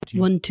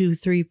1, 2,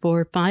 3,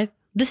 4, 5.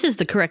 This is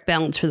the correct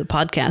balance for the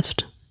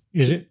podcast.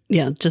 Is it?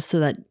 Yeah, just so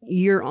that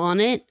you're on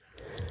it,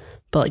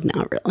 but like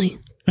not really.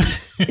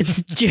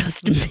 It's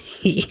just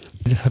me.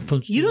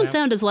 You don't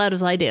sound as loud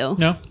as I do.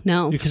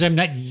 No, because I'm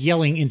not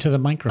yelling into the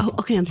microphone. Oh,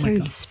 okay. I'm sorry.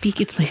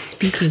 It's my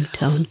speaking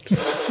tone.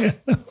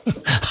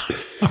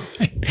 All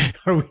right.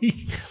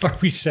 Are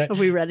we set? Are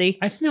we ready?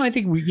 I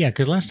think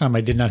because last time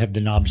I did not have the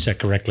knob set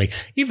correctly,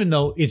 even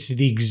though it's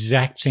the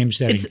exact same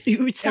setting.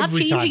 Stop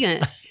every changing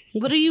time. it.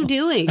 What are you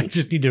doing? I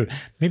just need to.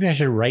 Maybe I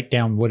should write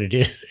down what it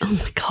is. Oh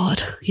my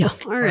God. Yeah.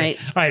 All right.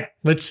 All right.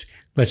 Let's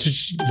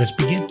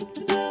begin.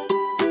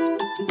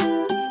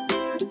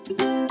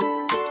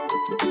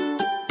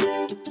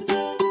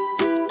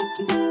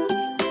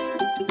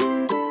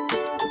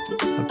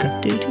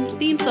 Okay.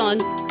 Theme song.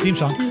 Theme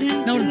song.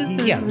 No.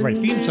 Yeah. Right.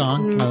 Theme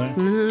song.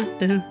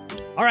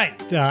 All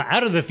right.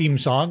 Out of the theme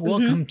song.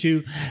 Welcome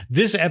to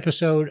this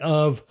episode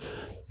of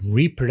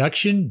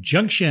Reproduction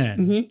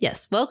Junction.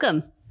 Yes.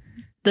 Welcome.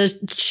 The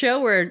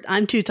show where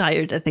I'm too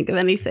tired to think of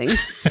anything.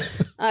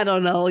 I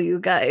don't know,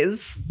 you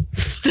guys.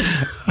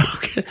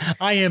 Okay.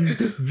 I am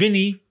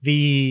Vinny,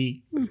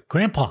 the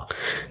grandpa.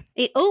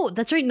 Oh,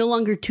 that's right. No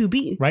longer to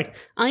be. Right.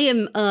 I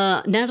am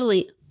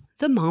Natalie,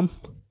 the mom.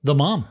 The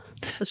mom.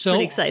 That's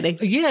pretty exciting.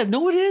 Yeah,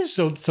 no, it is.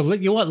 So you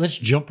know what? Let's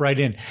jump right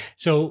in.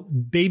 So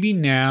baby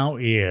now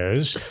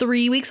is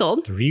 3 weeks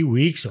old. 3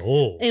 weeks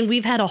old. And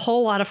we've had a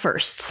whole lot of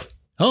firsts.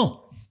 Oh.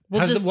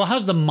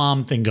 How's the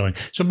mom thing going?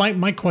 So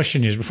my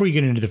question is, before you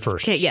get into the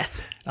firsts. Okay,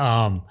 yes.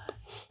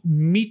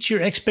 Meets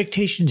your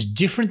expectations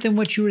different than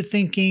what you were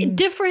thinking?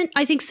 Different.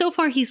 I think so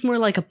far he's more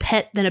like a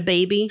pet than a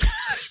baby.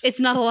 It's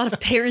not a lot of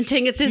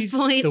parenting at this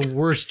point. He's the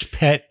worst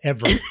pet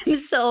ever.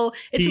 So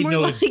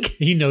it's like...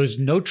 He knows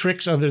no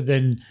tricks other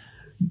than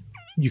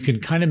you can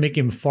kind of make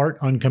him fart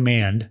on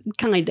command.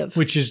 Kind of.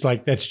 Which is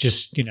like, that's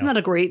just, It's not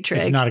a great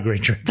trick. It's not a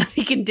great trick. But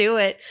he can do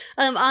it.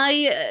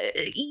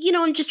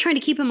 I'm just trying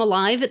to keep him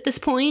alive at this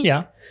point.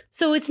 Yeah.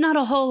 So it's not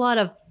a whole lot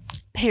of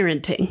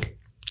parenting.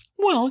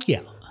 Well,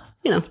 yeah.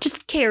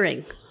 Just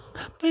caring.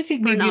 But I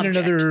think maybe in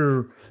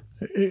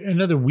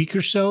another week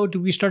or so, do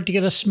we start to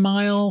get a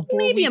smile?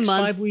 Maybe a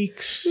month. 5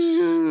 weeks?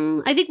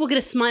 I think we'll get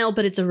a smile,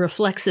 but it's a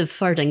reflexive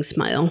farting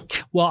smile.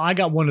 Well, I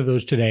got one of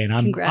those today, and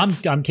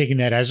I'm taking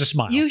that as a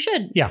smile. You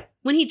should. Yeah.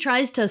 When he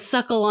tries to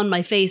suckle on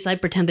my face, I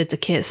pretend it's a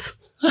kiss.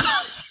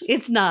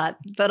 It's not,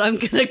 but I'm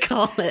going to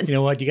call it. You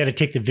know what? You got to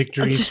take the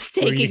victories. I'm just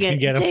taking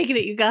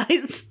it, you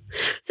guys.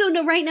 So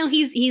no, right now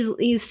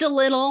he's still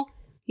little.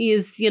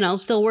 He's,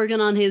 still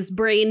working on his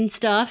brain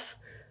stuff.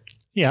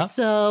 Yeah.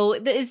 So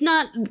there's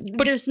not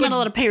a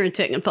lot of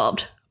parenting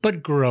involved.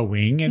 But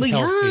growing and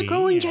healthy. Yeah,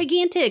 growing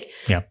gigantic.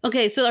 Yeah.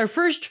 Okay, so our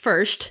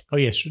first. Oh,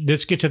 yes.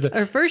 Let's get to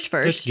our first.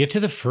 Let's get to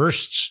the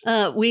firsts.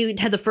 We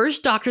had the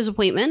first doctor's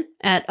appointment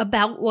at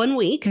about 1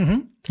 week.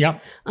 Mm-hmm. Yeah.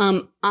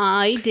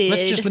 I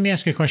did. Let me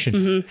ask you a question.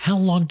 Mm-hmm. How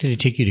long did it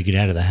take you to get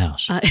out of the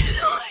house?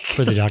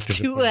 For the doctor's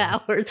 2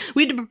 hours.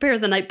 We had to prepare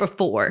the night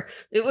before.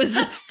 It was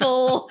like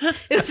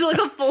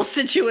a full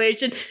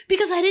situation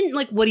because I didn't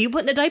what do you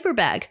put in a diaper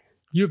bag?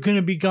 You're going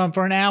to be gone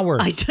for an hour.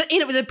 And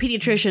it was a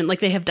pediatrician.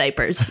 They have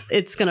diapers.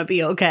 It's going to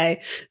be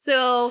okay.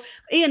 So,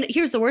 and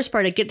here's the worst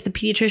part. I get to the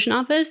pediatrician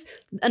office.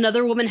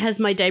 Another woman has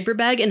my diaper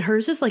bag and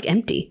hers is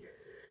empty.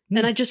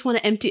 And I just want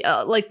to empty,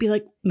 be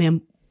like,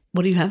 ma'am,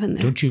 what do you have in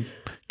there? Don't you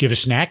give a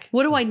snack?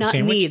 What do I not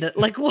need?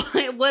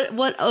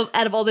 What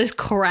out of all this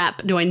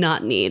crap do I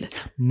not need?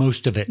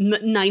 Most of it.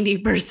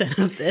 90%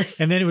 of this.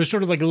 And then it was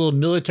sort of like a little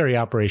military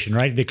operation,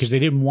 right? Because they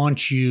didn't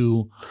want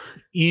you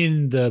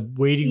in the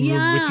waiting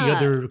room with the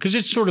other, because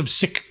it's sort of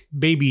sick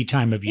baby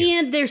time of year.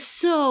 And they're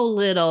so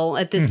little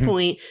at this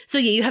point. So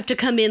yeah, you have to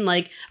come in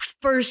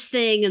first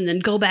thing and then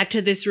go back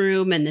to this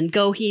room and then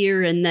go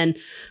here and then,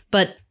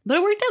 but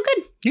it worked out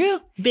good. Yeah.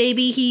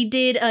 Baby, he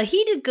did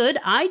good.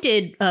 I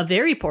did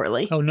very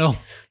poorly. Oh no.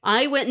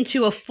 I went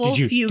into a full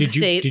fugue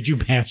state. Did you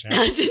pass out?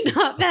 I did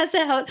not pass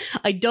out.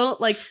 I don't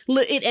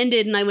it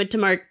ended and I went to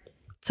Mark.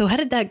 So how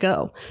did that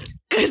go?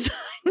 Because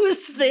I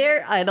was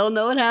there. I don't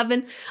know what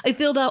happened. I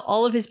filled out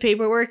all of his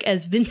paperwork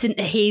as Vincent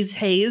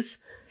Hayes.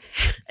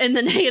 And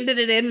then handed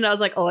it in and I was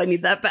like, oh, I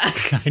need that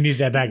back. I need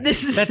that back.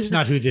 That's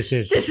not who this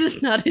is. This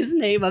is not his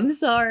name. I'm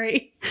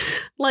sorry.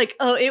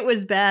 It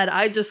was bad.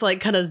 I just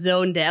kind of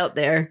zoned out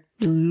there.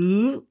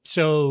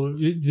 So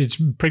it's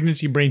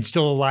pregnancy brain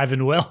still alive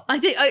and well? I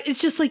think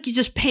it's just you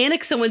just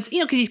panic someone's,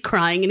 because he's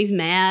crying and he's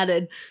mad.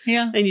 And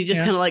you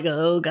just kind of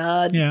oh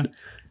God. Yeah.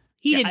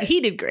 He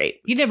did great.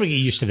 You never get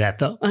used to that,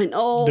 though. I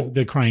know.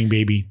 The crying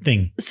baby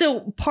thing. So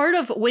part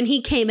of when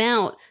he came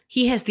out,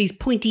 he has these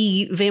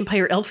pointy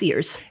vampire elf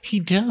ears. He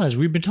does.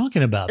 We've been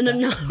talking about that.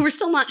 No, we're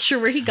still not sure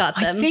where he got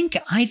them.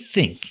 I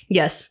think.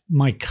 Yes.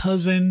 My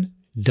cousin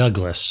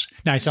Douglas.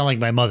 Now, I sound like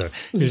my mother.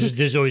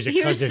 There's always a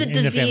cousin in the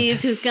family. Here's the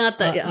disease who's got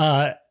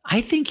the... I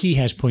think he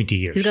has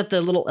pointy ears. He's got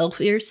the little elf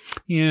ears.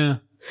 Yeah.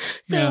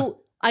 So...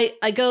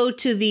 I go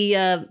to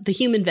the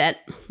human vet.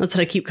 That's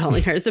what I keep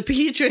calling her, the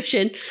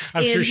pediatrician.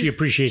 I'm sure she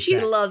appreciates that. She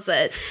loves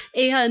it.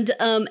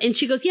 And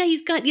she goes, yeah,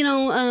 he's got,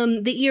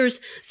 the ears.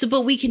 So,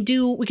 but we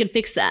can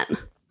fix that.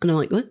 And I'm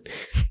like, what?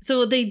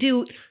 So they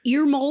do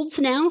ear molds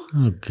now.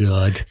 Oh,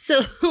 God.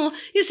 So,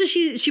 so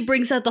she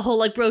brings out the whole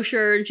like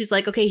brochure and she's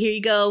like, okay, here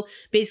you go.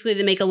 Basically,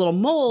 they make a little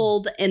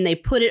mold and they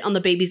put it on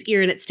the baby's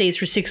ear and it stays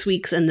for 6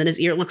 weeks and then his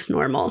ear looks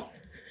normal.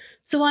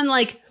 So I'm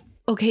like,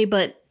 okay,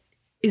 but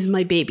is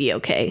my baby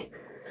okay?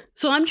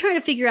 So I'm trying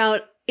to figure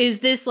out, is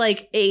this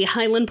like a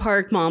Highland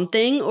Park mom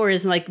thing or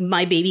is like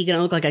my baby going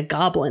to look like a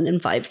goblin in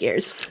 5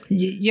 years?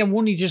 Yeah,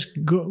 won't you just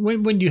go?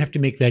 When do you have to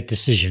make that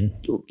decision?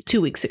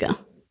 2 weeks ago.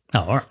 Oh,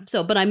 all right.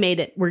 So, but I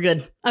made it. We're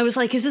good. I was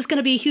like, is this going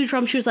to be a huge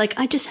problem? She was like,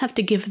 I just have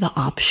to give the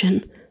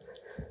option.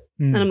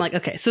 And I'm like,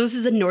 okay, so this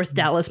is a North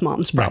Dallas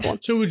mom's problem.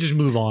 Right. So we'll just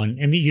move on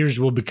and the ears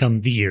will become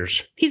the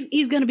ears.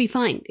 He's going to be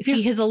fine. If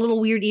he has a little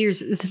weird ears,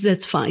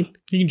 that's fine.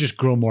 You can just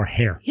grow more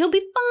hair. He'll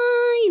be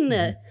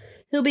fine.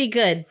 He'll be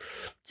good.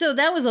 So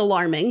that was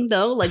alarming,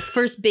 though. Like,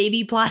 first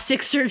baby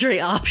plastic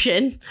surgery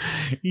option.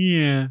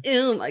 Yeah.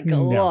 Oh, my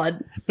God. No.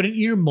 But an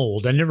ear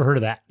mold, I never heard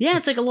of that. Yeah,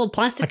 it's like a little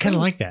plastic. I kind of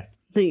thing. like that.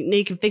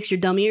 You can fix your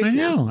dumb ears I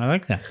now. know. I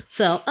like that.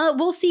 So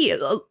we'll see.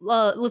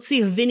 Let's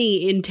see if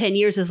Vinny in 10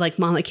 years is like,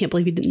 Mom, I can't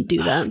believe you didn't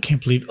do that. I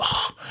can't believe.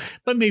 Oh.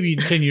 But maybe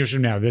 10 years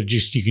from now,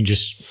 you can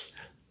just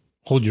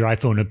hold your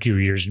iPhone up to your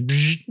ears. And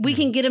We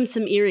can get him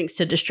some earrings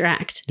to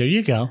distract. there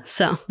you go.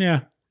 So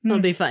Yeah. it'll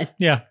be fine.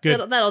 Yeah.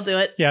 Good. That'll do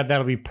it. Yeah,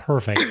 that'll be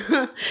perfect.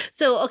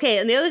 So, okay.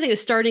 And the other thing is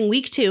starting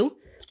week 2,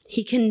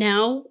 he can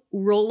now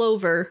roll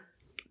over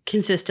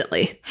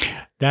consistently.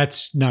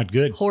 That's not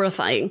good.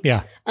 Horrifying.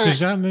 Yeah.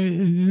 Because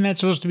isn't that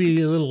supposed to be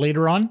a little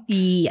later on?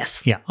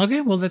 Yes. Yeah.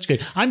 Okay. Well, that's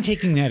good. I'm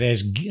taking that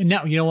as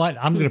now. You know what?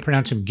 I'm going to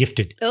pronounce him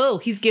gifted. Oh,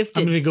 he's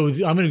gifted. I'm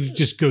going to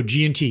just go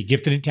G&T,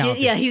 gifted and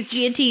talented. Yeah, he's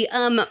G&T.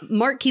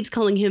 Mark keeps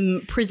calling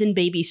him prison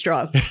baby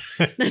strong.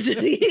 That's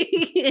what he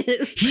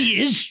is.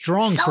 He is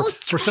strong, So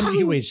for somebody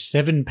who weighs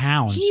 7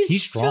 pounds.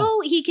 He's strong.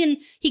 So he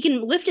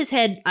can lift his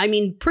head. I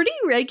mean, pretty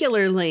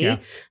regularly. Yeah.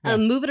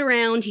 Move it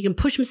around. He can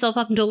push himself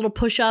up into a little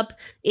push up,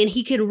 and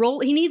he can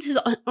roll. He needs his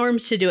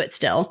arms to do it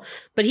still,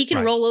 but he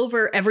can roll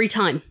over every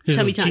time. His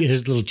tummy little time.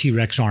 his little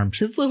T-Rex arms.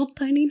 His little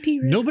tiny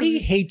T-Rex. Nobody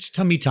hates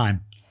tummy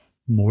time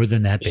more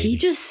than that baby. He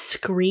just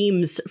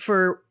screams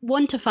for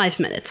 1 to 5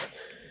 minutes.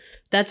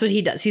 That's what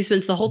he does. He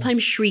spends the whole time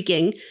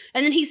shrieking,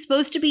 and then he's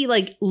supposed to be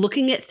like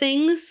looking at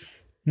things.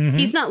 Mhm.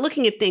 He's not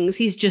looking at things.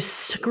 He's just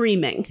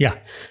screaming. Yeah.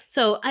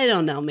 So I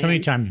don't know, man. Tummy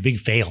time, big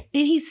fail.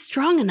 And he's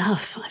strong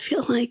enough. I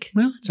feel like.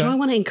 Well, Do I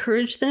want to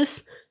encourage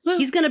this? Well.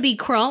 He's going to be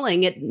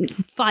crawling at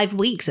 5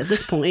 weeks at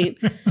this point.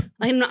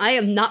 I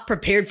am not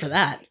prepared for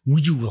that.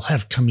 You will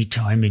have tummy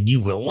time and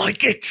you will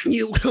like it.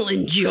 You will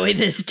enjoy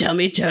this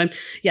tummy time.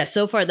 Yeah,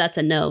 so far that's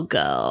a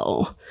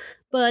no-go.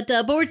 But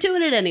we're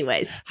doing it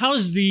anyways.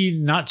 How's the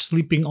not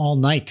sleeping all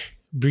night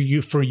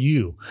for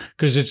you?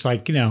 Because it's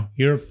like,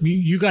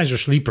 you guys are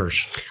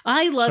sleepers.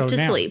 I love to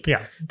now- sleep.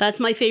 Yeah.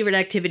 That's my favorite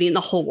activity in the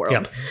whole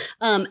world.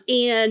 Yep.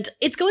 And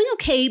it's going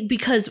okay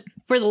because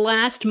for the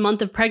last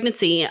month of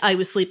pregnancy, I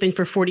was sleeping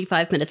for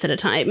 45 minutes at a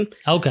time.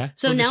 Okay.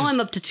 So now I'm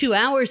up to 2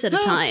 hours at a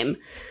time.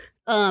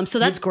 So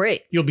that's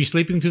great. You'll be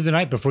sleeping through the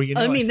night before you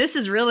know I it. mean, this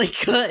is really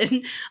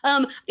good.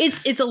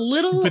 It's a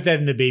little. Put that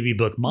in the baby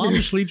book. Mom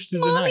sleeps through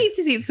the Mommy night.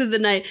 sleeps through the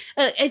night.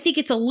 I think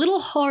it's a little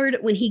hard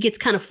when he gets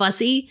kind of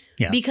fussy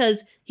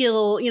because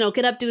he'll,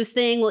 get up, do his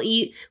thing, we'll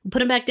eat, we'll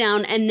put him back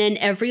down, and then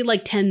every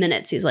 10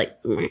 minutes he's like,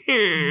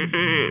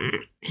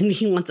 and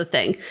he wants a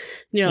thing. And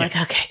you're like,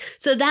 okay.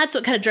 So that's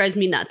what kind of drives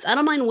me nuts. I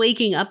don't mind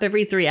waking up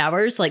every 3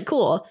 hours,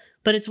 cool,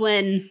 but it's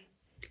when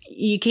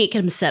you can't get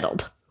him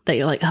settled that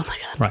you're like, oh my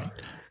God. Right.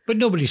 But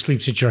nobody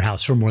sleeps at your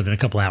house for more than a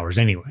couple hours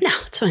anyway. No,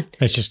 it's fine.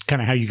 That's just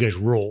kind of how you guys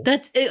roll.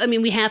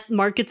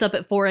 Mark gets up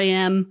at 4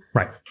 a.m.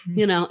 Right.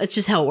 It's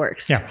just how it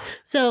works. Yeah.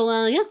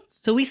 So,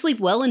 So we sleep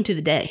well into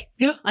the day.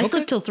 Yeah. I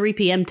slept till 3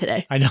 p.m.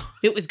 today. I know.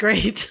 It was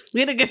great.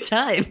 We had a good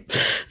time.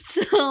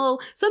 So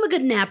I'm a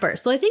good napper.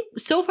 So I think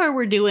so far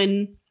we're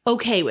doing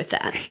okay with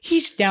that.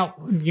 He's now,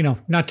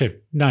 not to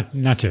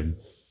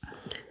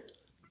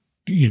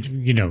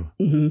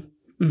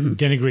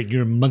denigrate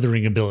your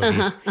mothering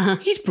abilities.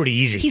 He's pretty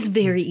easy. He's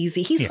very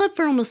easy. He slept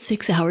for almost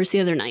 6 hours the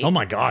other night. Oh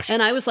my gosh.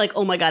 And I was like,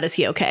 oh my God, is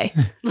he okay?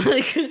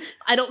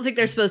 I don't think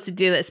they're supposed to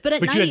do this. But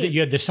at night, you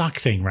had the sock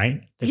thing,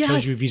 right? That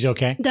tells you if he's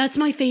okay. That's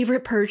my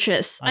favorite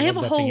purchase. I have a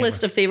love that whole thing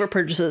list of favorite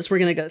purchases we're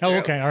going to go through. Oh,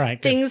 okay. All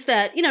right. Good. Things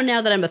that,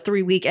 now that I'm a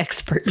 3-week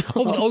expert.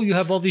 Oh, you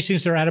have all these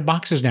things that are out of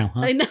boxes now,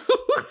 huh? I know.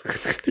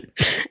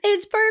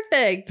 It's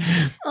perfect.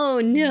 Oh,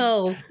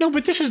 no. No,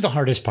 but this is the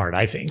hardest part,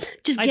 I think.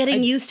 Just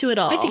getting used to it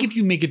all. I think if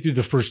you make it through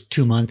the first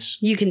 2 months,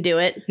 you can do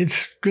it.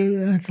 It's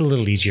a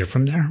little easier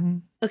from there.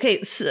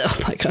 Okay, so, oh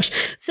my gosh.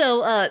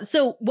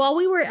 So while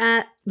we were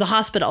at the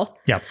hospital,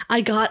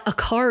 I got a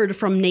card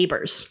from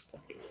neighbors.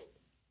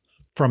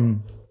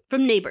 From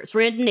neighbors,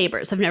 random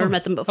neighbors. I've never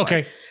met them before.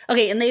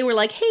 Okay, and they were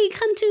like, "Hey,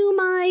 come to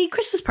my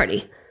Christmas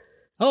party."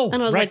 Oh,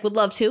 and I was like, "Would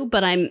love to,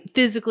 but I'm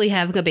physically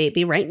having a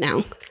baby right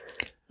now."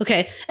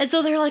 Okay, and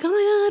so they're like, "Oh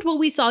my God, well,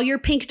 we saw your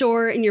pink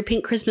door and your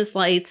pink Christmas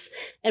lights,"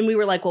 and we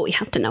were like, "Well, we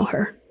have to know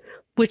her."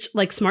 Which,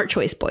 smart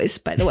choice, boys,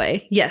 by the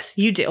way. Yes,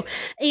 you do.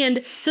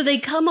 And so they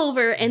come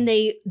over and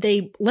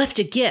they left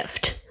a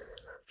gift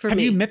for Have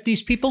me. you met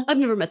these people? I've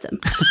never met them.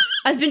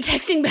 I've been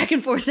texting back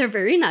and forth. They're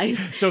very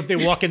nice. So if they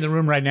walk in the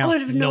room right now, I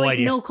have no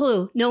idea. No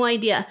clue. No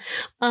idea.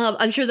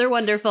 I'm sure they're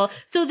wonderful.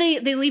 So they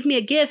leave me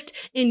a gift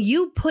and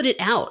you put it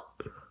out.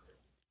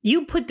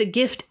 You put the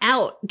gift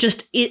out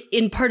just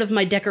in part of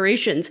my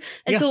decorations.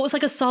 And so it was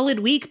like a solid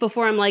week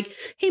before I'm like,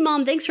 hey,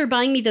 Mom, thanks for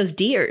buying me those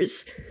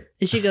deers.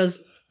 And she goes,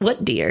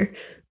 what deer?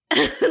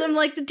 And I'm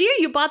like, the deer,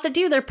 you bought the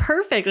deer. They're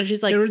perfect. And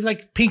she's like, They were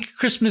like pink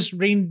Christmas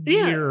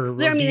reindeer.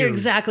 they're deers.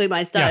 exactly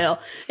my style.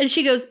 And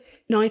she goes,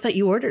 no, I thought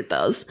you ordered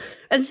those.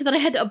 And so then I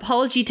had to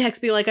apology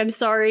text me like, I'm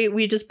sorry,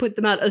 we just put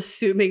them out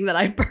assuming that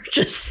I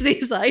purchased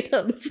these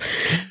items.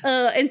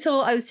 And so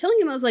I was telling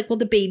him, I was like, well,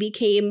 the baby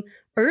came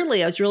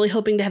early. I was really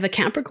hoping to have a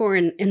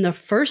Capricorn. And the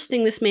first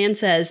thing this man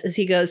says is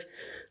he goes,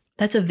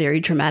 that's a very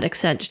dramatic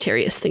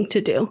Sagittarius thing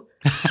to do.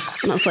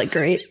 And I was like,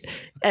 great.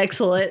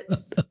 Excellent.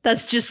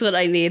 That's just what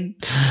I need.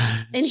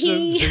 And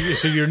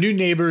So your new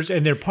neighbors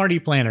and they're party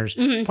planners.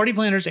 Mm-hmm. Party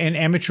planners and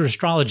amateur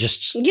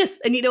astrologists. yes.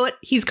 And you know what?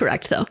 He's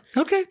correct, though.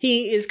 Okay.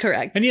 He is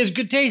correct. And he has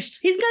good taste.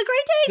 He's got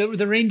great taste.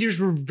 The reindeers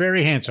were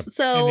very handsome.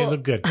 So- and they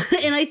look good.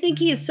 And I think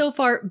he has so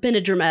far been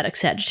a dramatic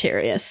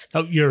Sagittarius.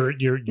 Oh, your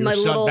My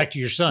son, little- back to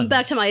your son.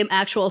 Back to my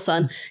actual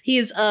son.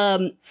 He's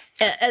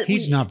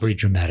He's not very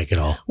dramatic at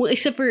all. well,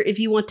 except for if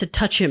you want to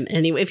touch him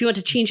anyway. If you want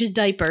to change his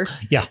diaper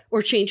Yeah.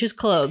 or change his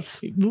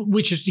clothes.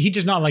 Which is, he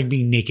does not like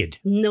being naked.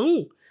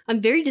 No.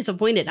 I'm very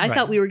disappointed. I Right.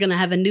 thought we were going to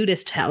have a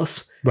nudist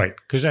house. Right.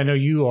 Because I know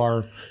you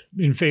are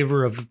in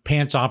favor of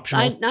pants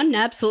optional. I'm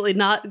absolutely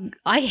not.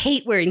 I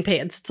hate wearing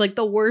pants. It's like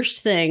the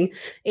worst thing.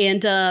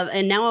 And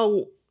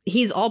now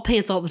he's all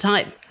pants all the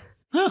time.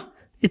 Huh.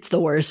 It's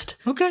the worst.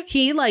 Okay.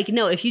 He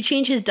no, if you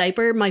change his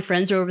diaper, my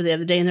friends are over the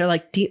other day and they're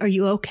like, are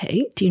you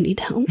okay? Do you need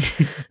help?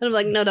 And I'm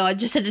like, no, I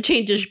just had to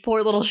change his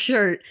poor little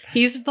shirt.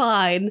 He's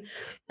fine.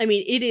 I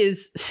mean, it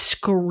is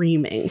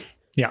screaming.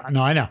 Yeah.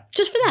 No, I know.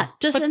 Just for that.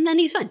 And then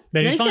he's fine.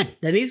 Then he's fine. Good.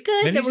 Then he's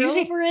good. Then Then he's we're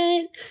easy. over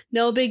it.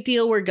 No big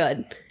deal. We're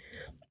good.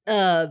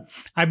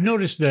 I've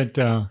noticed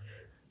that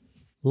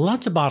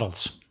lots of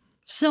bottles.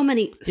 So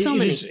many.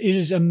 It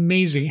is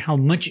amazing how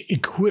much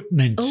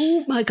equipment.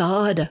 Oh my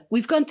God.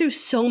 We've gone through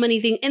so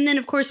many things. And then,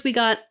 of course, we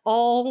got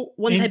all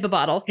one type of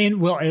bottle. And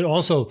well, it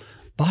also,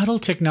 bottle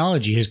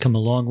technology has come a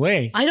long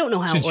way. I don't know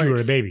how since it works. you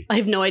were a baby. I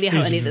have no idea how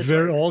It's any of this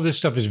very, works. all this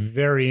stuff is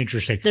very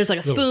interesting. There's like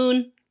a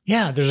spoon.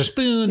 Yeah, there's a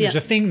spoon, there's Yeah.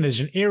 a thing, there's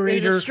an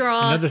aerator,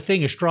 straw. another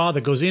thing, a straw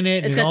that goes in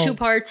it. It's and got all, two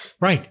parts.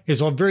 Right. It's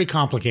all very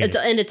complicated.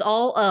 It's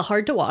all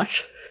hard to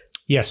wash.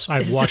 Yes,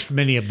 I've washed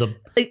many of them.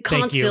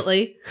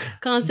 Constantly.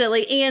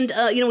 And,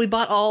 we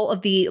bought all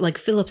of the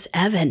Philips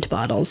Avent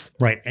bottles.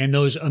 Right. And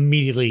those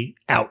immediately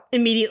out.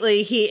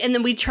 Immediately, and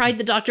then we tried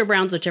the Dr.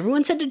 Brown's, which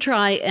everyone said to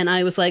try. And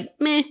I was like,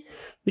 meh.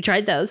 We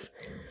tried those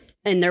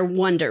and they're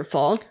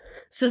wonderful.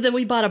 So then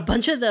we bought a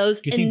bunch of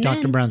those. Do you think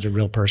Dr. Brown's a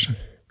real person?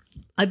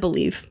 I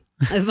believe.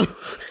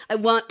 I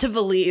want to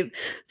believe.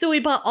 So we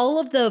bought all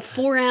of the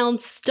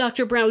 4-ounce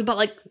Dr. Brown. We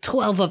bought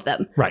 12 of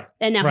them. Right.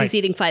 And now Right. he's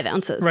eating 5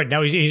 ounces. Right.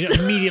 Now he's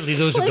immediately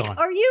those are gone.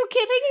 Are you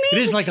kidding me?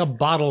 It is like a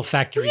bottle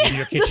factory in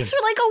your kitchen. Those for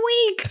a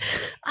week.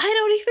 I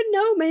don't even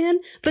know, man.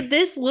 But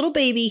this little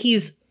baby,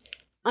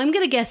 I'm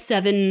going to guess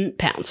 7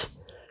 pounds.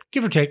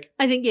 Give or take.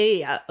 I think,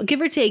 yeah. Give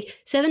or take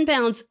 7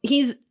 pounds. He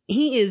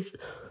is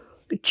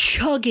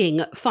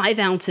chugging 5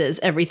 ounces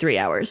every 3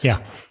 hours.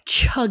 Yeah.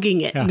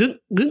 Chugging it. Yeah.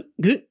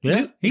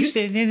 Yeah.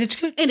 And it's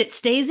good. And it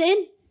stays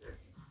in.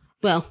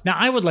 Well, Now,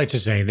 I would like to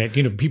say that,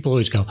 people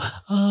always go,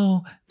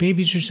 oh,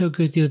 babies are so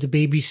good. The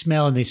babies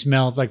smell, and they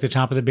smell like the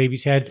top of the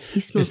baby's head. he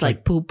smells It's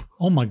like poop.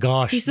 oh my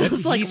gosh. He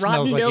smells like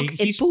rotten milk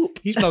and poop.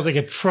 He smells like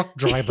a truck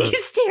driver.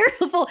 He's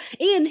terrible.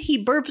 And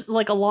he burps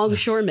like a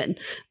longshoreman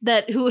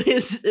who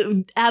is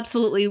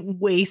absolutely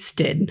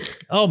wasted.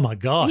 Oh my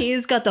gosh.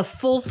 He's got the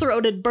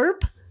full-throated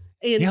burp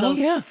and Oh, the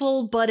yeah.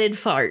 full-butted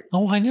fart.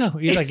 Oh, I know.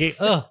 He's like, It's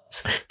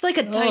like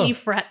a tiny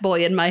frat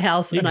boy in my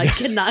house, and I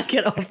cannot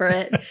get over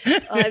it.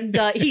 I'm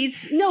done. He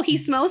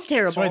smells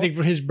terrible. So I think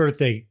for his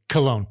birthday,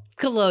 cologne.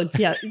 Cologne,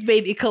 yeah,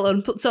 baby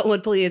cologne.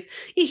 Someone please.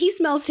 He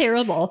smells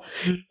terrible.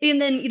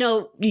 And then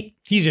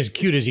He's as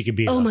cute as he could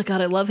be. oh though. my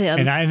God, I love him.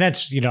 And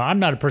that's, I'm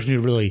not a person who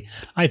really,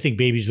 I think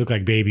babies look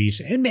like babies.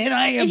 And man,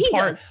 And he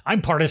does.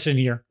 I'm partisan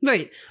here.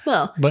 Right.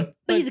 Well, But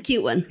but he's a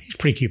cute one. he's a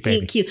pretty cute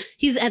baby. Cute.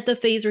 He's at the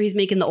phase where he's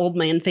making the old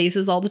man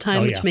faces all the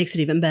time, Oh, which yeah. makes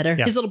it even better.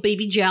 Yeah. His little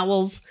baby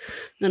jowls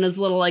and his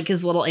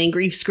little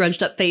angry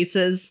scrunched up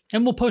faces.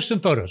 And we'll post some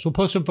photos. We'll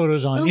post some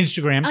photos on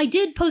Instagram. I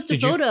did post a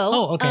Did you? photo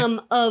Oh, okay.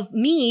 of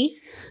me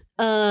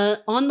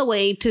on the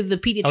way to the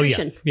Oh yeah,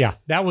 pediatrician. yeah.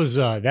 That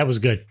was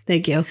good.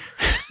 Thank you.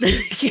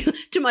 Thank you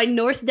to my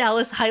North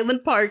Dallas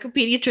Highland Park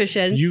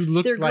pediatrician. You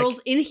look They're like girls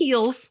in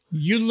heels.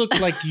 you look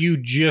like you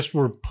just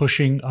were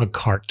pushing a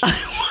cart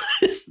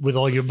with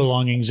all your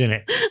belongings in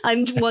it.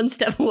 I'm one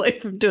step away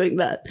from doing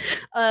that.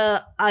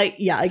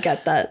 I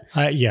got that.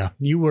 Yeah,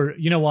 you were.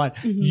 You know what?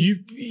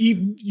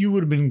 Mm-hmm. You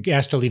would have been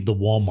asked to leave the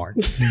Walmart.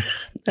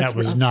 That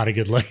was rough. not a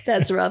good look.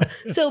 That's rough.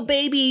 So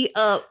baby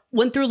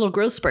went through a little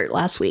growth spurt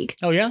last week.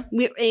 Oh yeah,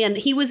 And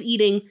he was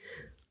eating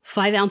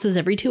 5 ounces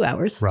every 2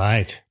 hours.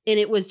 right. And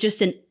it was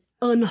just an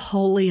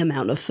unholy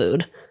amount of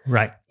food.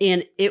 Right.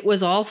 And it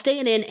was all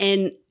staying in.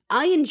 And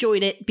I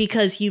enjoyed it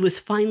because he was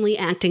finally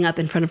acting up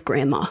in front of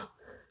Grandma.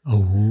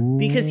 Oh.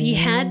 Because he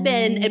had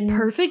been a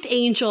perfect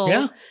angel.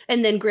 Yeah.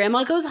 And then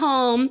Grandma goes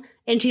home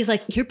and she's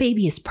like, your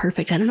baby is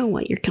perfect. I don't know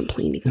what you're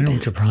complaining I don't know about.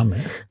 what your problem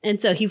is.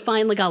 And so he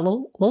finally got a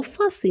little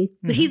fussy.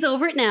 But he's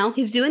over it now.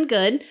 He's doing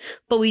good.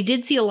 But we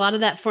did see a lot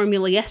of that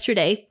formula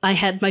yesterday. I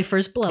had my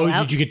first Oh,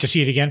 blowout. did you get to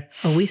see it again?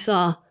 Oh, we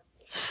saw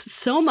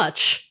so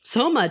much.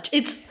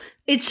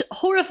 It's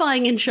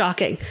horrifying and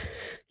shocking.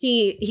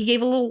 He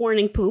gave a little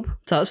warning poop.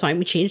 So that was fine.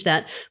 We changed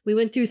that. We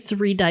went through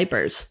 3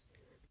 diapers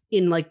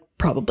in like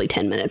probably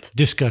 10 minutes.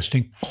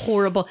 Disgusting.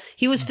 Horrible.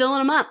 He was filling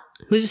them up.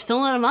 He was just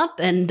filling them up.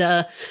 And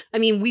I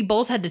mean, we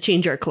both had to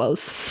change our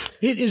clothes.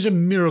 It is a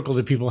miracle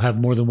that people have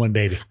more than one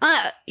baby.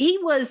 He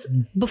was,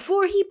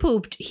 before he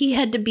pooped, he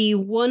had to be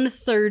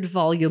 1/3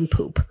 volume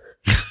poop.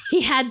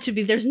 He had to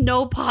be. There's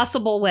no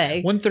possible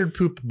way. 1/3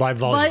 poop by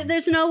volume. But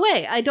there's no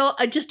way.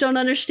 I just don't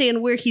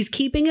understand where he's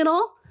keeping it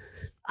all.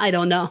 I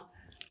don't know.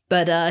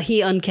 But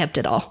he unkept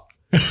it all.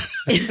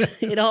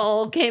 It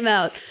all came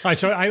out. All right,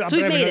 so I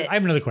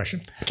have another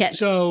question. Okay.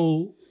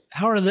 So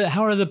how are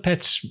the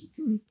pets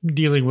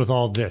dealing with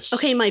all this?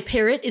 Okay, my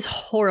parrot is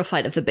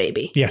horrified of the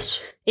baby. Yes.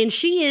 And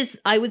she is,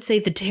 I would say,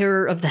 the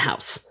terror of the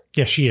house.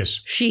 Yes, she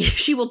is.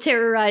 She will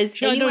terrorize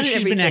I anyone know and she's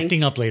everything. been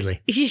acting up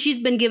lately.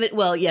 She's been given,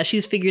 well, yeah,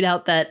 she's figured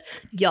out that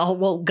y'all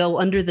won't go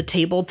under the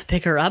table to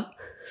pick her up.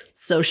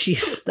 So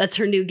that's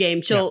her new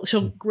game.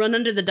 She'll run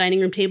under the dining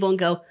room table and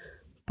go,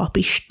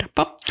 Poppy, step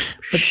up,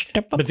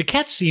 step up. But the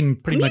cats seem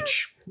pretty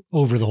much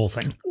over the whole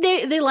thing.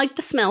 They like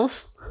the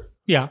smells.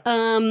 Yeah.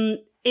 And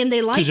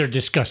they like, Because they're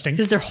disgusting.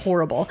 because they're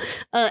horrible.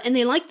 And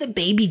they like the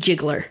baby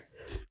jiggler.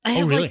 I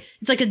have really? like,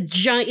 it's like a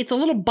giant, it's a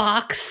little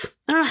box.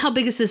 I don't know how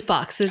big is this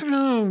box. I don't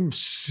know,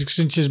 6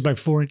 inches by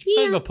 4 inches. It's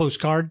Yeah. like a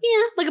postcard.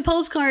 Yeah, like a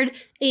postcard,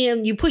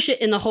 and you push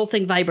it and the whole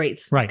thing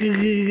vibrates. Right.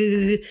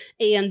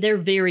 And they're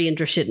very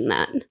interested in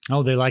that.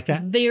 Oh, they like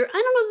that? I don't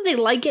know that they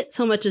like it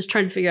so much as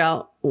trying to figure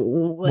out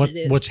what it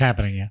is. What's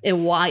happening? Yeah.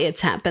 And why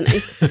it's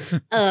happening.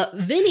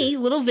 Vinny,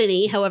 little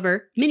Vinny,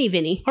 however, mini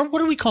Vinny. Or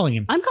what are we calling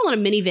him? I'm calling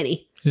him mini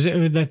Vinny. Is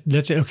it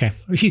that's it? Okay.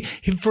 He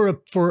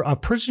for a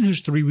person who's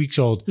 3 weeks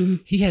old,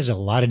 he has a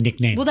lot of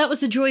nicknames. Well, that was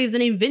the joy of the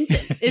name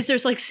Vincent. Is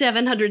there's like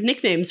 700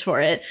 nicknames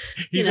for it.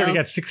 He's already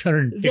got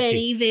 650.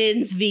 Vinny,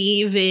 Vince,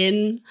 V,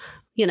 Vin.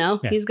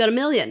 He's got a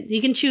million.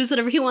 He can choose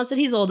whatever he wants, and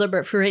he's older.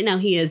 But for right now,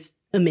 he is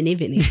a mini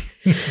Vinny.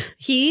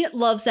 He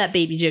loves that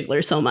baby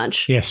jiggler so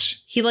much.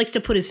 Yes. He likes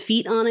to put his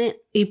feet on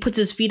it. He puts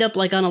his feet up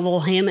like on a little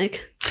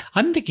hammock.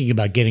 I'm thinking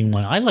about getting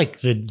one. I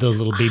like the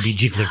little baby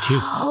jiggler too.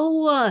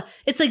 Oh,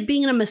 it's like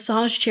being in a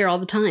massage chair all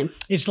the time.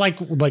 It's like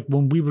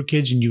when we were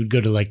kids and you would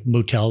go to like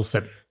motels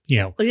that,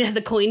 Like they have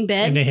the coin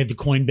bed. and they had the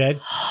coin bed.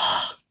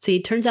 See,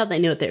 it turns out they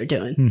knew what they were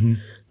doing. Mm-hmm.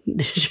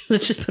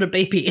 Let's just put a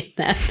baby in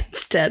that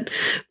instead.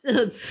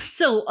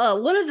 So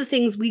one of the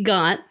things we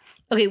got.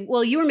 Okay,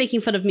 well, you were making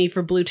fun of me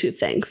for Bluetooth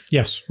things.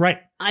 Yes, right.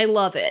 I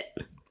love it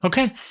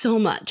Okay. so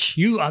much.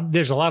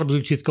 There's a lot of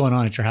Bluetooth going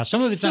on at your house.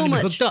 Some of it's not even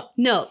hooked up.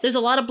 No, there's a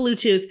lot of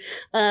Bluetooth.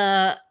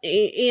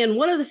 And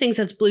one of the things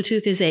that's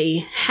Bluetooth is a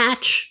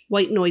Hatch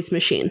white noise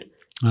machine.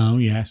 Oh,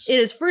 yes. It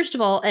is, first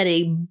of all, at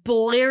a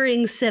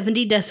blaring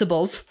 70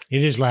 decibels.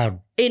 It is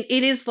loud. It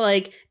is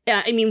like,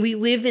 we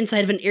live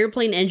inside of an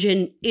airplane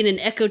engine in an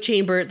echo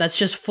chamber that's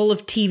just full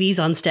of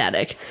TVs on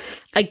static.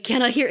 I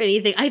cannot hear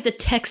anything. I have to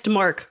text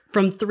Mark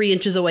from 3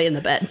 inches away in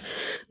the bed.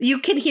 You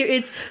can hear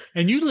it's.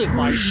 And you live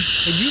by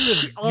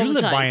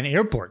by an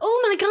airport.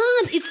 Oh my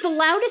God, it's the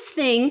loudest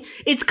thing.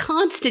 It's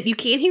constant. You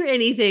can't hear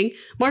anything.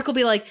 Mark will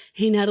be like,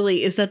 hey,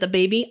 Natalie, is that the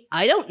baby?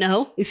 I don't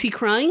know. Is he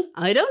crying?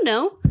 I don't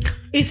know.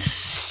 It's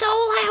so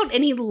loud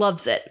and he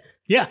loves it.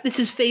 Yeah. It's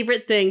his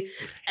favorite thing.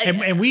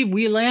 And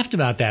we laughed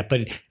about that,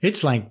 but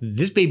it's like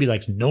this baby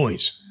likes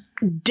noise.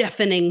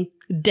 Deafening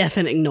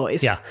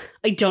noise. Yeah.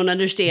 I don't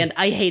understand.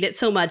 I hate it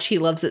so much. He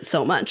loves it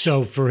so much.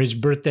 So for his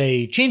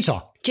birthday,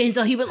 chainsaw.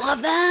 He would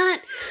love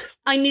that.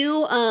 I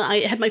knew I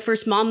had my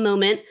first mom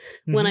moment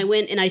when I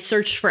went and I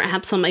searched for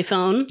apps on my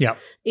phone. Yeah.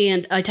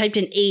 And I typed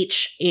in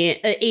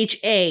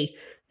H-A,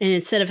 and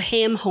instead of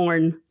ham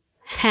horn,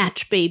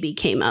 Hatch Baby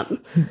came up.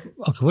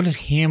 Okay, what is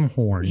ham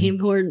horn? Ham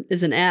horn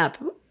is an app.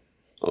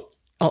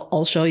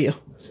 I'll show you.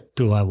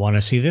 Do I want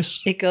to see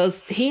this? It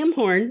goes ham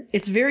horn.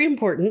 It's very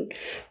important.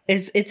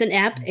 It's an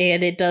app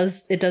and it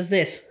does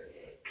this.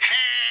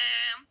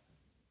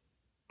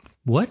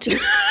 What?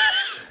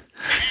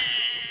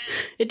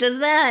 It does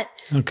that.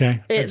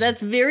 Okay.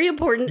 That's very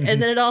important. And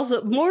then it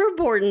also, more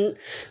important,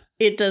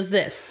 it does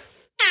this.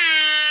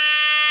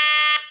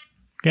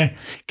 Okay.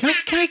 Can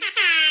I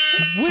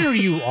when are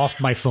you off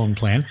my phone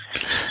plan?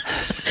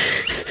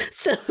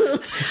 So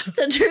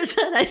turns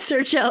out I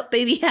search out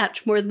Baby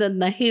Hatch more than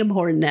the ham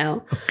horn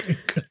now. Okay,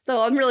 good.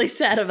 So I'm really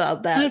sad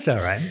about that. That's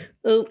all right.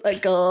 Oh my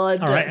God.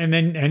 All right. And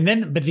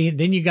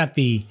then you got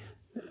the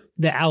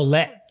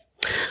Owlet.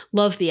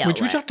 Love the outlet.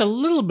 Which we talked a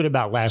little bit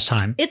about last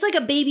time. It's like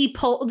a baby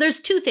pole. There's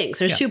two things.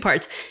 There's two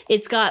parts.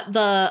 It's got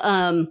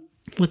the,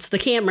 what's the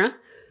camera?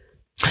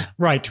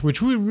 Right,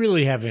 which we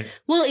really haven't.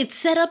 Well, it's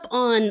set up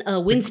on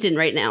Winston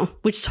right now,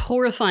 which is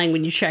horrifying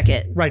when you check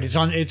it. Right, it's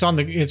on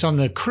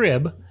the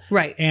crib.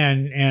 Right.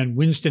 And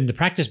Winston, the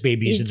practice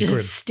baby, is He in the just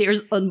crib.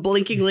 stares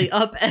unblinkingly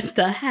up at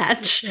the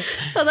hatch.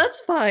 So that's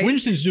fine.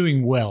 Winston's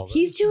doing well. Though.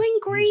 He's doing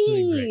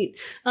great.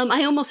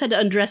 I almost had to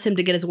undress him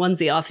to get his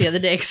onesie off the other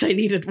day because I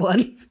needed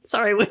one.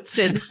 Sorry,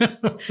 Winston.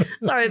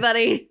 Sorry,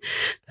 buddy.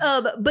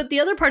 But the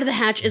other part of the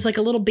hatch is like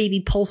a little baby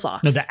pulse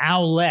ox. No, the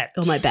owlet.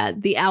 Oh, my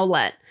bad. The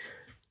owlet.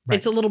 Right.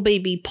 It's a little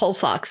baby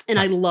pulse ox, and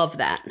I love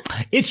that.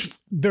 It's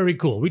very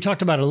cool. We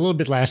talked about it a little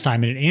bit last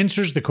time, and it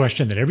answers the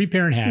question that every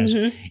parent has,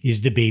 is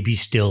the baby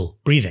still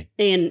breathing?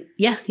 And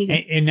yeah.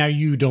 And now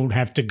you don't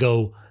have to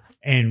go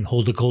and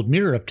hold a cold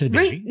mirror up to the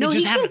baby. Right. No,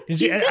 just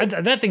he's good.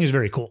 That thing is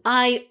very cool.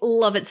 I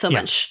love it so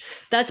much.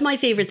 That's my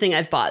favorite thing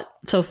I've bought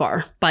so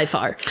far, by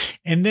far.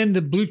 And then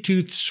the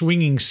Bluetooth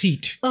swinging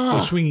seat. Oh,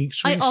 swing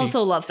I seat.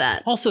 also love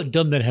that. Also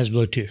dumb that has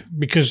Bluetooth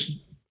because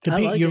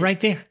you're right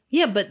there.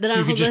 Yeah, but then I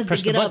don't have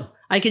to get up.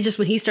 I could just,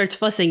 when he starts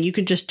fussing, you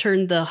could just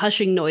turn the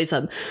hushing noise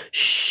up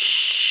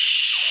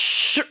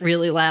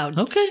really loud.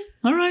 Okay.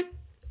 All right.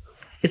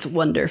 It's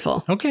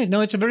wonderful. Okay. No,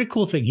 it's a very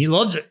cool thing. He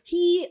loves it.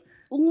 He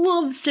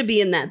loves to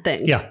be in that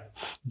thing. Yeah.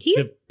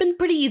 He's been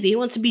pretty easy. He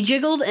wants to be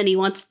jiggled and he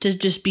wants to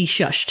just be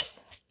shushed.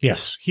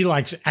 Yes. He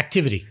likes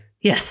activity.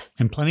 Yes.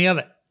 And plenty of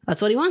it. That's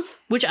what he wants,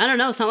 which I don't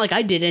know. It's not like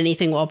I did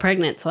anything while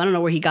pregnant, so I don't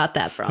know where he got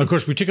that from. Of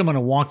course, we took him on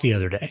a walk the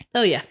other day.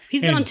 Oh, yeah.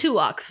 He's been on 2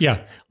 walks.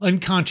 Yeah.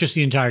 Unconscious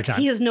the entire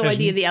time. He has no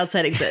idea the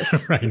outside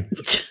exists. Right.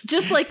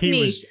 Just like me.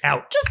 He was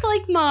out. Just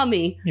like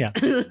mommy. Yeah.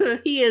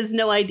 He has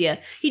no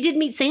idea. He did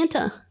meet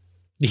Santa.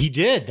 He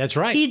did. That's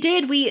right. He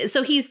did. We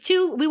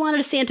wanted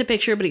a Santa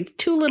picture, but he's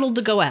too little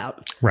to go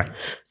out. Right.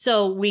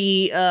 So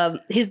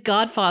his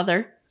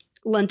godfather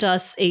lent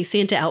us a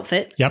Santa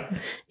outfit. Yep.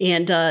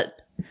 And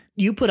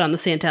you put on the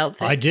Santa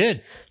outfit. I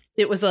did.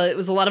 It was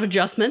a lot of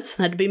adjustments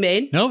had to be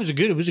made. No, it was a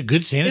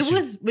good Santa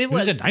suit. It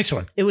was a nice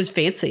one. It was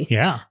fancy.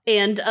 Yeah.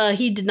 And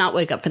he did not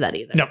wake up for that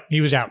either. No, he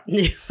was out.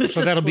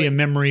 So that'll be a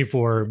memory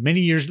for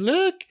many years.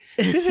 Look,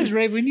 this is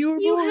right when you were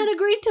born. You had a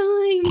great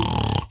time.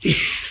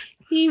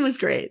 He was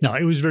great. No,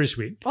 it was very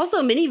sweet.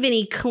 Also, Mini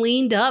Vinny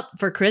cleaned up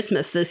for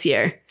Christmas this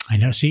year. I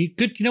know. See,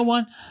 good. You know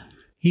what?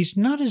 He's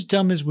not as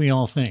dumb as we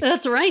all think.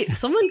 That's right.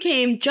 Someone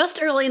came just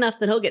early enough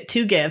that he'll get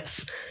 2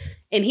 gifts.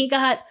 And he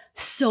got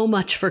so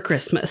much for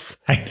Christmas.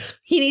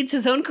 He needs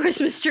his own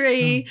Christmas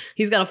tree.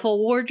 He's got a full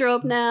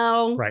wardrobe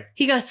now. Right.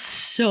 He got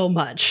so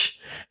much.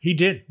 He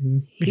did.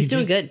 He's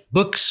doing good.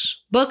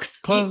 Books,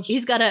 clothes.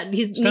 We got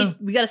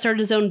to start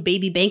his own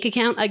baby bank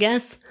account, I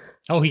guess.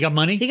 Oh, he got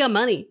money? He got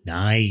money.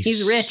 Nice.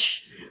 He's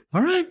rich.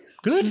 All right.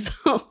 Good.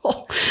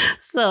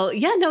 So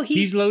yeah, no,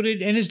 he's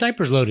loaded and his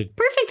diaper's loaded.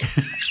 Perfect.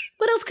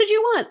 What else could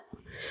you want?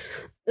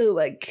 Oh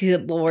my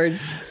good Lord.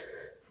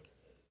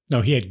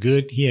 No, he had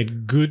good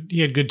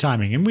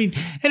timing. And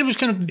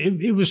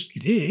it was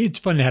it's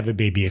fun to have a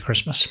baby at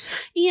Christmas.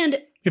 And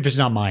if it's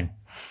not mine.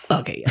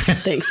 Okay, yeah.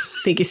 Thanks.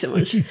 Thank you so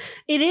much.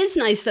 It is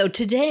nice though.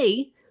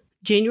 Today,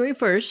 January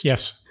 1st.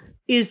 Yes.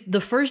 Is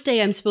the first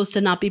day I'm supposed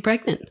to not be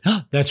pregnant.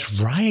 That's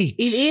right.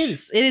 It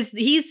is.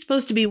 He's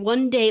supposed to be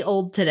 1 day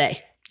old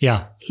today.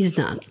 Yeah. He's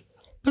not.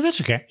 But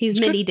that's okay. He's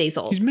many days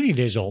old. He's many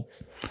days old.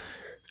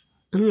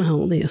 I don't know how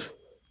old he is.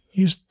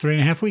 He's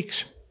 3.5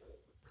 weeks.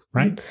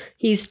 Right?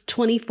 He's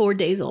 24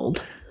 days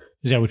old.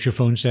 Is that what your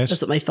phone says?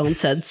 That's what my phone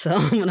said, so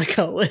I'm going to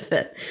go with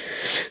it.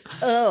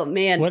 Oh,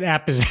 man. What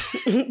app is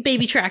that?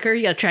 Baby tracker.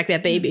 You got to track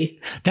that baby.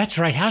 That's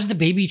right. How's the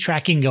baby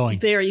tracking going?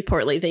 Very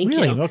poorly, thank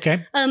you. Really?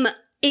 Okay.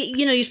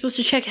 You're supposed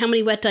to check how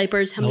many wet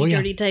diapers, how many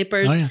dirty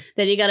diapers.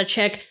 Then you got to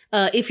check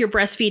if you're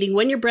breastfeeding,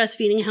 when you're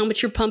breastfeeding, how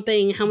much you're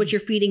pumping, how much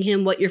you're feeding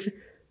him, what you're...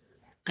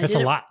 That's a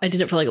lot. I did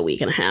it for like a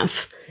week and a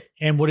half.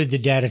 And what did the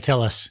data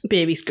tell us?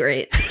 Baby's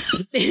great.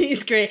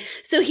 Baby's great.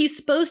 So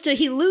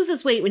he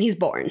loses weight when he's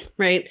born,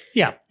 right?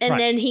 Yeah. And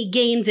then he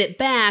gains it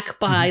back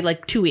by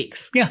like 2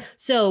 weeks. Yeah.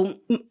 So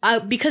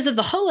because of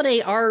the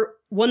holiday, our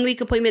 1 week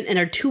appointment and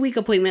our 2 week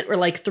appointment were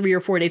like 3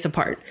 or 4 days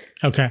apart.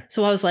 Okay.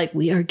 So I was like,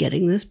 we are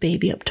getting this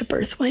baby up to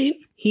birth weight.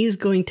 He's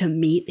going to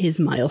meet his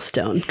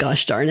milestone.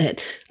 Gosh darn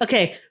it.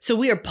 Okay. So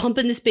we are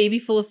pumping this baby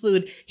full of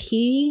food.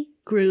 He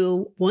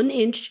grew 1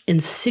 inch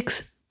and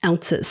 6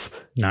 ounces.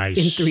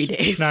 Nice. In 3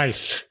 days.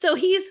 Nice. So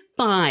he's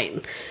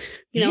fine.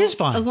 He is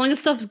fine. As long as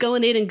stuff's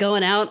going in and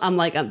going out, I'm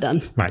like, I'm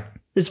done. Right.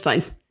 It's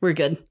fine. We're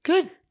good.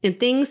 Good. And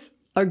things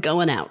are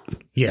going out.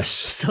 Yes.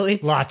 So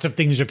it's lots of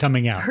things are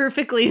coming out.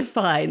 Perfectly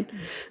fine.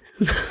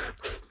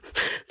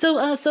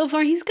 So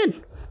far he's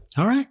good.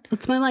 All right.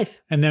 That's my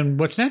life. And then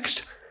what's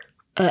next?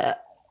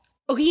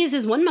 He has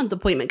his 1 month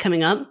appointment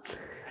coming up.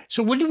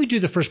 So when do we do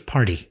the first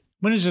party?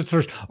 When is the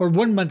first, or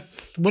 1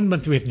 month? 1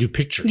 month we have to do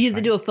pictures. You have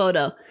to do a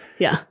photo.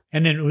 Yeah.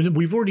 And then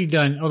we've already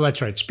done,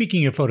 that's right.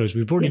 Speaking of photos,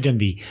 we've already done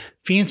the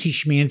fancy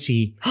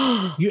schmancy.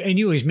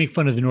 You always make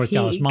fun of the North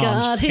Dallas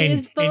moms. Got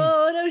his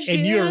photo shoot.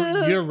 And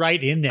you're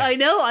right in there. I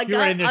know. I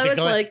was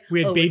like,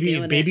 we had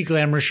baby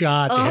glamour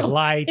shot. They had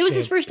lights. It was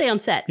his first day on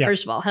set,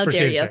 first of all. How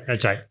dare you?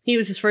 That's right. He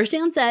was his first day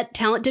on set.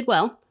 Talent did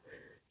well.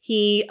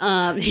 He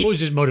What was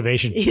his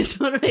motivation? his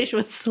motivation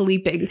was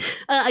sleeping.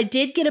 I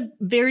did get a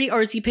very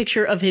artsy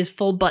picture of his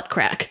full butt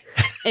crack.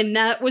 And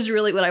that was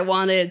really what I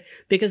wanted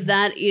because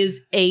that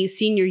is a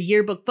senior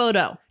yearbook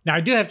photo. Now, I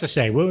do have to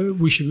say,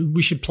 we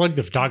should plug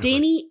the photographer.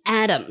 Danny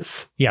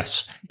Adams.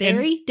 Yes.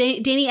 Barry?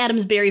 Danny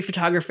Adams Barry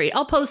Photography.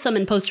 I'll post some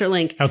and post her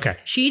link. Okay.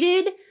 She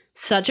did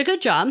such a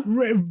good job.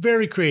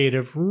 Very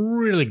creative,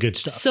 really good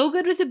stuff. So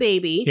good with the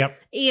baby. Yep.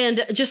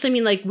 And just, I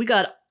mean, like, we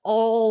got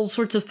all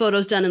sorts of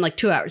photos done in like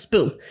 2 hours.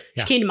 Boom.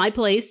 Yeah. She came to my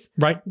place.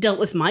 Right. Dealt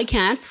with my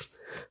cats.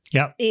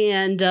 Yeah.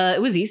 And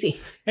it was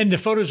easy. And the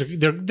photos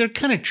they're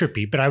kind of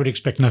trippy, but I would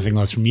expect nothing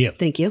less from you.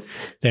 Thank you.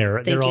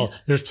 They're all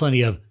there's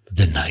plenty of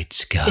the night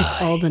sky. It's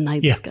all the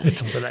night sky.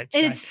 It's all the night sky.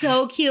 And it's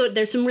so cute.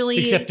 There's some really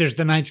Except there's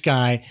the night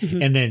sky,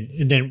 and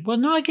then well,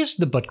 no, I guess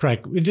the butt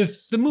crack.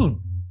 It's the moon.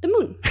 the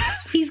moon.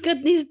 He's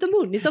the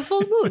moon. It's a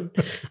full moon.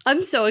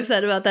 I'm so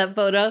excited about that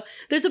photo.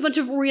 There's a bunch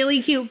of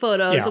really cute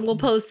photos, and we'll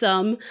post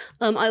some.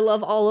 I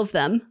love all of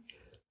them.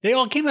 They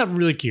all came out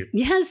really cute.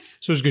 Yes.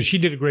 So it's good. She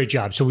did a great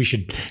job. So we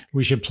should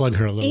plug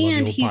her a little. And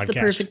on the he's old the podcast.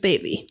 perfect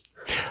baby.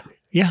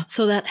 Yeah.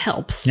 So that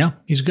helps. Yeah,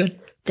 he's good.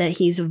 That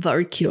he's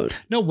very cute.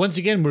 No, once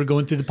again, we're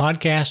going through the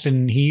podcast,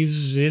 and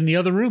he's in the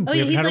other room. Oh,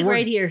 yeah, he's like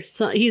right here.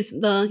 So he's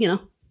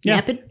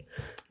napping,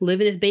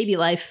 living his baby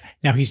life.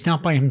 Now he's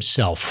not by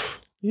himself.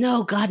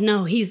 No, God,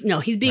 no. He's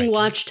being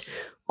watched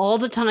all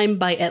the time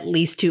by at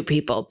least 2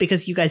 people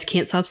because you guys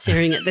can't stop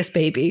staring at this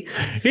baby.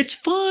 It's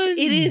fun.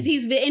 It is.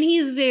 He's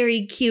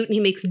very cute,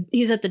 and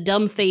he's at the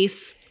dumb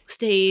face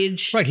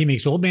stage. Right. He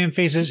makes old man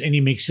faces and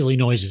he makes silly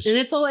noises. And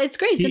it's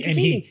great. It's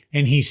entertaining.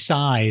 And he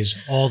sighs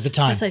all the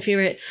time. That's my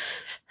favorite.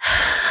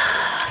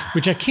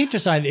 Which I can't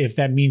decide if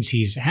that means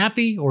he's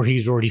happy or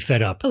he's already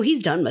fed up. Oh,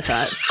 he's done with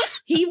us.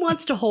 He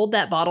wants to hold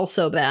that bottle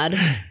so bad.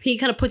 He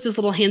kind of puts his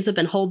little hands up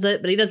and holds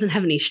it, but he doesn't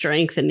have any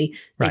strength, and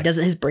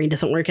his brain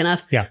doesn't work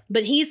enough. Yeah.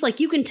 But he's like,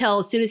 you can tell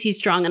as soon as he's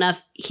strong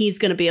enough, he's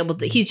going to be able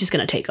to. He's just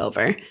going to take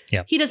over.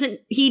 Yeah. He doesn't.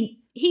 He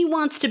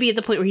wants to be at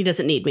the point where he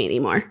doesn't need me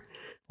anymore.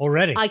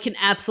 Already. I can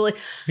absolutely.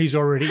 He's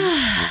already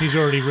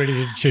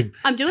ready to.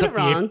 I'm doing it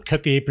wrong.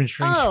 Cut the apron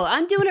strings. Oh,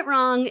 I'm doing it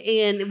wrong,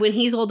 and when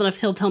he's old enough,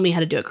 he'll tell me how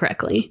to do it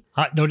correctly.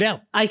 No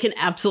doubt. I can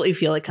absolutely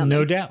feel it coming.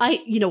 No doubt.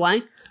 You know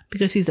why?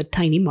 Because he's a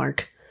tiny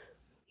mark.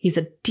 He's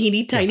a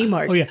teeny tiny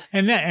mark. Oh yeah,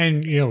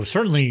 and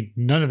certainly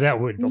none of that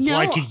would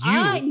apply to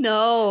you.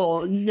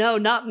 No,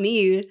 not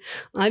me.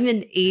 I'm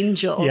an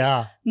angel.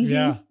 Yeah,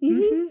 yeah.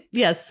 Mm-hmm.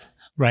 Yes.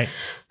 Right.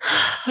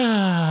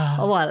 A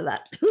lot of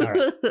that.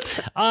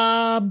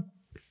 All right.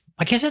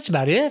 I guess that's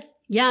about it.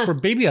 Yeah. For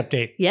baby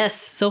update. Yes.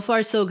 So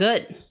far, so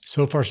good.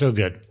 So far, so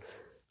good.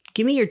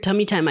 Give me your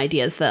tummy time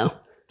ideas, though.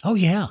 Oh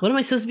yeah. What am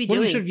I supposed to be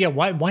doing?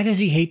 Why does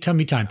he hate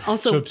tummy time?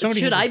 Also,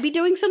 should I be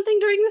doing something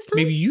during this time?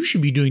 Maybe you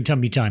should be doing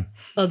tummy time.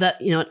 Oh,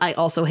 I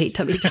also hate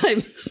tummy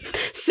time.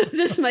 So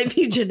this might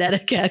be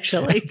genetic,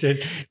 actually.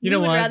 You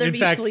know what? In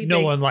fact, no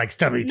one likes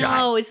tummy time.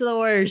 No, it's the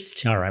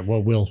worst. All right.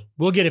 Well,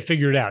 we'll get it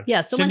figured out. Yeah.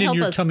 Someone Send in help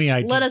your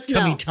us. Let us know.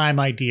 Tummy time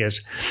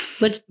ideas.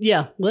 But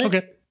yeah. What?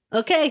 Okay.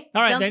 Okay.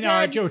 All right,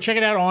 then, Joe, check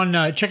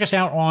us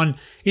out on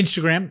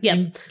Instagram.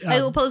 Yep. I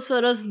will post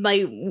photos of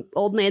my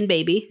old man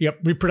baby. Yep.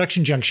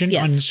 Reproduction Junction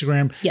on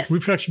Instagram. Yes.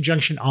 Reproduction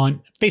Junction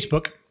on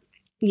Facebook.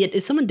 Yeah.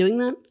 Is someone doing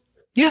that?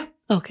 Yeah.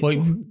 Okay.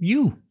 Well, cool.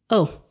 you.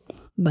 Oh,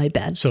 my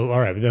bad. So, all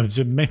right. There's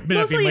may not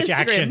mostly be much Instagram.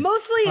 action.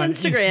 Mostly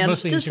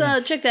Instagram.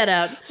 Just check that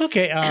out.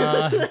 Okay.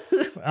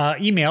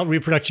 Email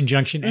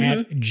reproductionjunction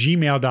at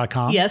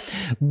gmail.com. Yes.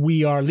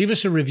 Leave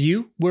us a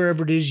review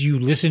wherever it is you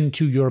listen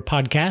to your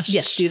podcasts.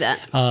 Yes, do that.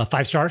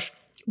 5 stars.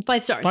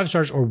 5 stars. 5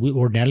 stars,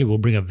 or Natalie will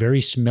bring a very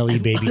smelly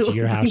baby to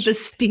your house. The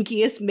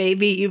stinkiest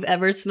baby you've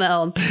ever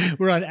smelled.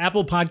 We're on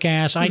Apple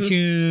Podcasts,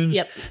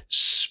 iTunes,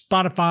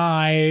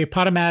 Spotify,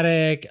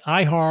 Podomatic,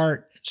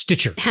 iHeart,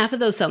 Stitcher. Half of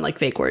those sound like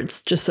fake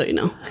words, just so you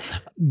know.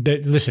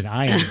 Listen,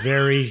 I am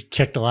very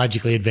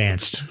technologically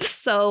advanced.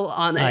 So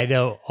on it. I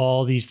know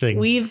all these things.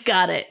 We've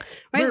got it.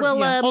 Right,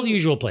 all the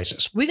usual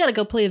places. We got to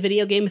go play a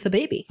video game with the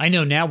baby. I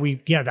know now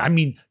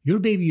your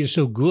baby is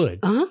so good.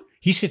 Uh-huh.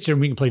 He sits there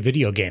and we can play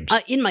video games.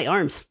 In my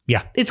arms.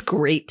 Yeah. It's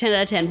great. 10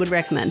 out of 10 would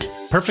recommend.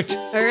 Perfect.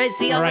 All right.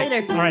 See y'all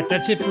later. All right.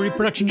 That's it for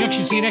Reproduction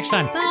Junction. See you next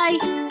time.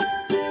 Bye.